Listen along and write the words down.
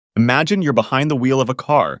Imagine you're behind the wheel of a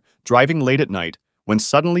car, driving late at night, when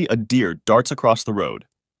suddenly a deer darts across the road.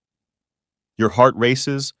 Your heart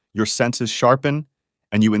races, your senses sharpen,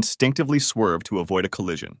 and you instinctively swerve to avoid a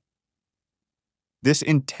collision. This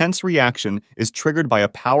intense reaction is triggered by a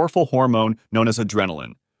powerful hormone known as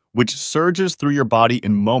adrenaline, which surges through your body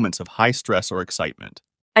in moments of high stress or excitement.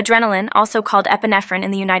 Adrenaline, also called epinephrine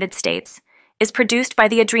in the United States, is produced by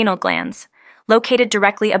the adrenal glands, located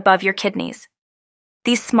directly above your kidneys.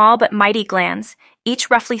 These small but mighty glands, each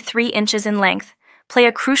roughly 3 inches in length, play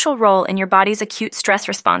a crucial role in your body's acute stress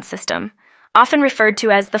response system, often referred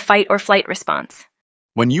to as the fight or flight response.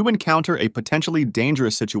 When you encounter a potentially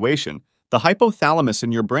dangerous situation, the hypothalamus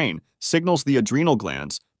in your brain signals the adrenal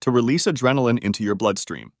glands to release adrenaline into your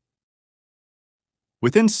bloodstream.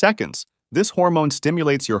 Within seconds, this hormone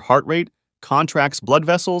stimulates your heart rate, contracts blood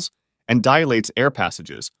vessels, and dilates air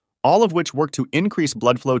passages, all of which work to increase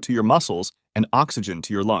blood flow to your muscles and oxygen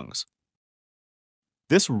to your lungs.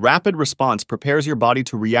 This rapid response prepares your body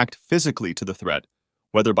to react physically to the threat,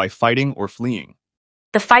 whether by fighting or fleeing.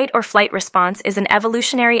 The fight or flight response is an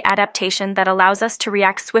evolutionary adaptation that allows us to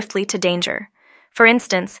react swiftly to danger. For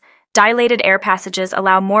instance, dilated air passages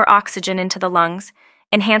allow more oxygen into the lungs,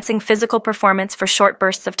 enhancing physical performance for short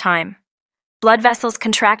bursts of time. Blood vessels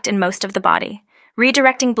contract in most of the body,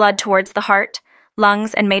 redirecting blood towards the heart,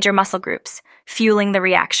 lungs, and major muscle groups, fueling the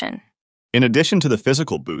reaction. In addition to the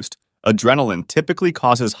physical boost, adrenaline typically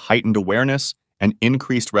causes heightened awareness and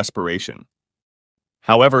increased respiration.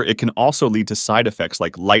 However, it can also lead to side effects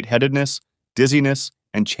like lightheadedness, dizziness,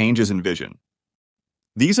 and changes in vision.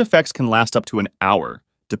 These effects can last up to an hour,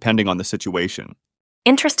 depending on the situation.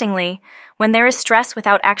 Interestingly, when there is stress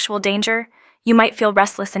without actual danger, you might feel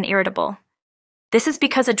restless and irritable. This is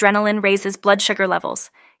because adrenaline raises blood sugar levels,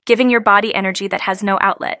 giving your body energy that has no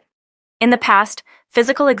outlet. In the past,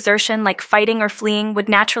 physical exertion like fighting or fleeing would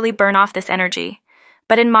naturally burn off this energy.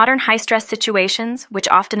 But in modern high-stress situations, which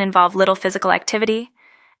often involve little physical activity,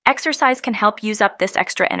 exercise can help use up this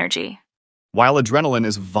extra energy. While adrenaline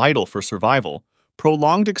is vital for survival,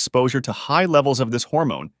 prolonged exposure to high levels of this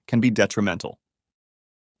hormone can be detrimental.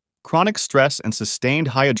 Chronic stress and sustained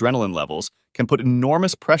high adrenaline levels can put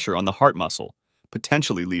enormous pressure on the heart muscle,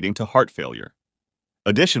 potentially leading to heart failure.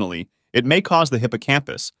 Additionally, it may cause the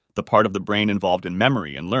hippocampus, the part of the brain involved in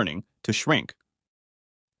memory and learning, to shrink.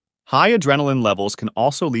 High adrenaline levels can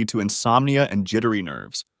also lead to insomnia and jittery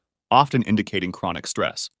nerves, often indicating chronic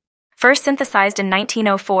stress. First synthesized in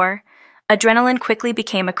 1904, adrenaline quickly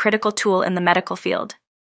became a critical tool in the medical field.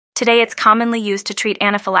 Today it's commonly used to treat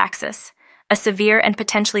anaphylaxis, a severe and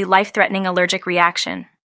potentially life-threatening allergic reaction.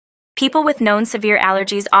 People with known severe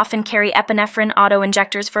allergies often carry epinephrine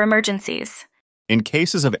auto-injectors for emergencies. In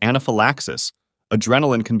cases of anaphylaxis,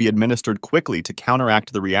 adrenaline can be administered quickly to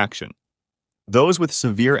counteract the reaction. Those with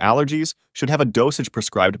severe allergies should have a dosage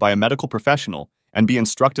prescribed by a medical professional and be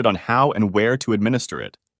instructed on how and where to administer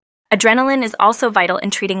it. Adrenaline is also vital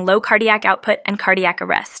in treating low cardiac output and cardiac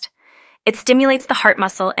arrest. It stimulates the heart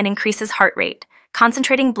muscle and increases heart rate,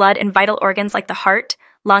 concentrating blood in vital organs like the heart,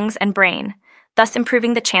 lungs, and brain, thus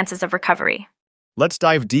improving the chances of recovery. Let's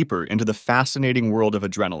dive deeper into the fascinating world of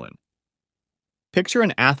adrenaline. Picture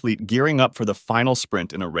an athlete gearing up for the final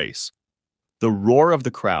sprint in a race. The roar of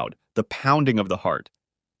the crowd, the pounding of the heart.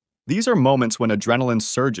 These are moments when adrenaline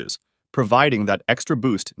surges, providing that extra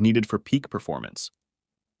boost needed for peak performance.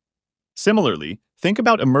 Similarly, think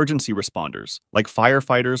about emergency responders, like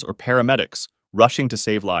firefighters or paramedics, rushing to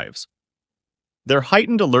save lives. Their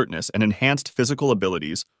heightened alertness and enhanced physical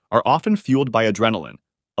abilities are often fueled by adrenaline,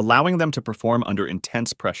 allowing them to perform under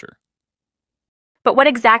intense pressure. But what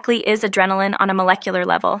exactly is adrenaline on a molecular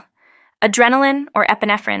level? Adrenaline, or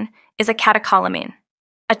epinephrine, is a catecholamine,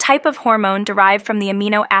 a type of hormone derived from the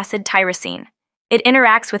amino acid tyrosine. It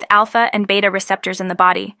interacts with alpha and beta receptors in the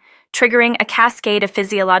body, triggering a cascade of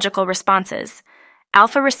physiological responses.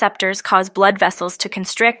 Alpha receptors cause blood vessels to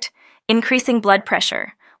constrict, increasing blood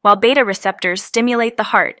pressure, while beta receptors stimulate the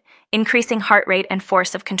heart, increasing heart rate and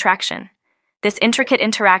force of contraction. This intricate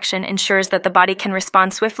interaction ensures that the body can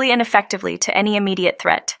respond swiftly and effectively to any immediate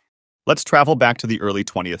threat. Let's travel back to the early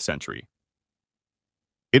 20th century.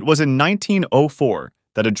 It was in 1904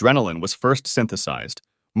 that adrenaline was first synthesized,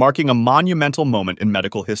 marking a monumental moment in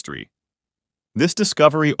medical history. This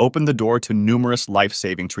discovery opened the door to numerous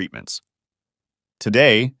life-saving treatments.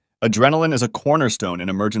 Today, adrenaline is a cornerstone in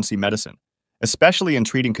emergency medicine, especially in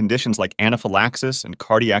treating conditions like anaphylaxis and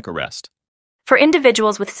cardiac arrest. For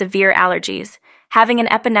individuals with severe allergies, having an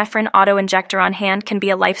epinephrine auto-injector on hand can be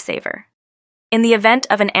a lifesaver. In the event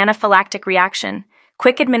of an anaphylactic reaction,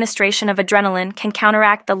 quick administration of adrenaline can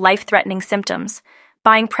counteract the life-threatening symptoms,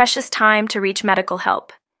 buying precious time to reach medical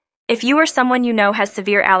help. If you or someone you know has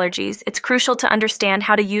severe allergies, it's crucial to understand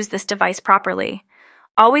how to use this device properly.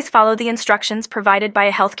 Always follow the instructions provided by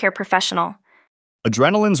a healthcare professional.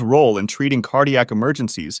 Adrenaline's role in treating cardiac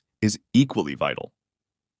emergencies is equally vital.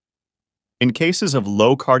 In cases of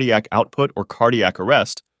low cardiac output or cardiac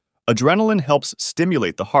arrest, adrenaline helps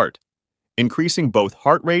stimulate the heart, increasing both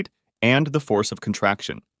heart rate and the force of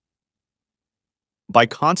contraction. By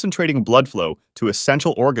concentrating blood flow to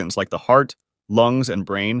essential organs like the heart, lungs, and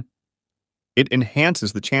brain, it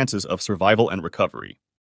enhances the chances of survival and recovery.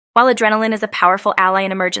 While adrenaline is a powerful ally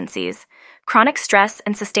in emergencies, chronic stress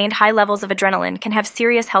and sustained high levels of adrenaline can have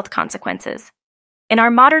serious health consequences. In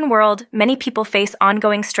our modern world, many people face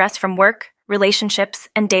ongoing stress from work, relationships,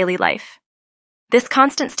 and daily life. This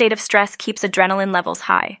constant state of stress keeps adrenaline levels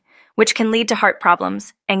high, which can lead to heart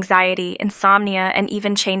problems, anxiety, insomnia, and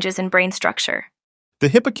even changes in brain structure. The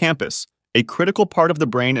hippocampus, a critical part of the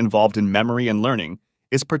brain involved in memory and learning,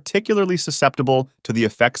 is particularly susceptible to the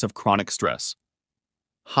effects of chronic stress.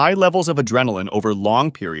 High levels of adrenaline over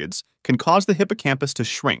long periods can cause the hippocampus to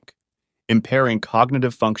shrink, impairing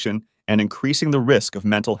cognitive function and increasing the risk of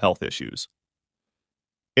mental health issues.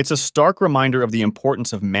 It's a stark reminder of the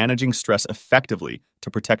importance of managing stress effectively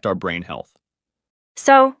to protect our brain health.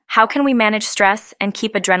 So, how can we manage stress and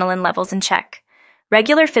keep adrenaline levels in check?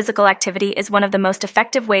 Regular physical activity is one of the most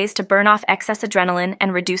effective ways to burn off excess adrenaline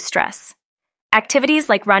and reduce stress. Activities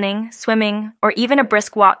like running, swimming, or even a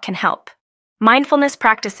brisk walk can help. Mindfulness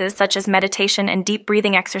practices such as meditation and deep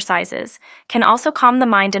breathing exercises can also calm the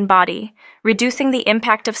mind and body, reducing the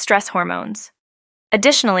impact of stress hormones.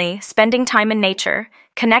 Additionally, spending time in nature,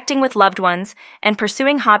 connecting with loved ones, and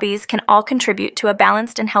pursuing hobbies can all contribute to a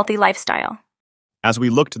balanced and healthy lifestyle. As we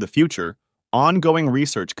look to the future, ongoing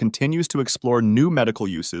research continues to explore new medical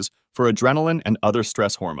uses for adrenaline and other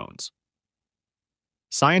stress hormones.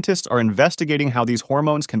 Scientists are investigating how these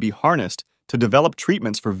hormones can be harnessed to develop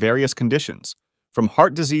treatments for various conditions, from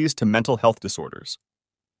heart disease to mental health disorders.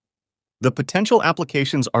 The potential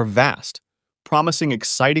applications are vast, promising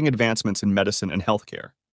exciting advancements in medicine and healthcare.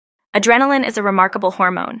 Adrenaline is a remarkable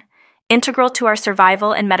hormone, integral to our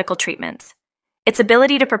survival and medical treatments. Its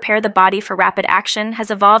ability to prepare the body for rapid action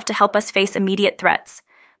has evolved to help us face immediate threats,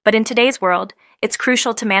 but in today's world, it's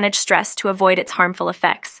crucial to manage stress to avoid its harmful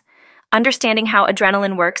effects. Understanding how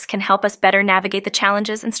adrenaline works can help us better navigate the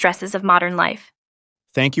challenges and stresses of modern life.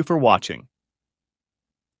 Thank you for watching.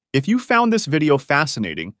 If you found this video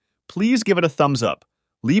fascinating, please give it a thumbs up,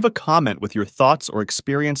 leave a comment with your thoughts or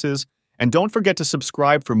experiences, and don't forget to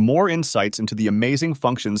subscribe for more insights into the amazing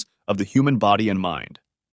functions of the human body and mind.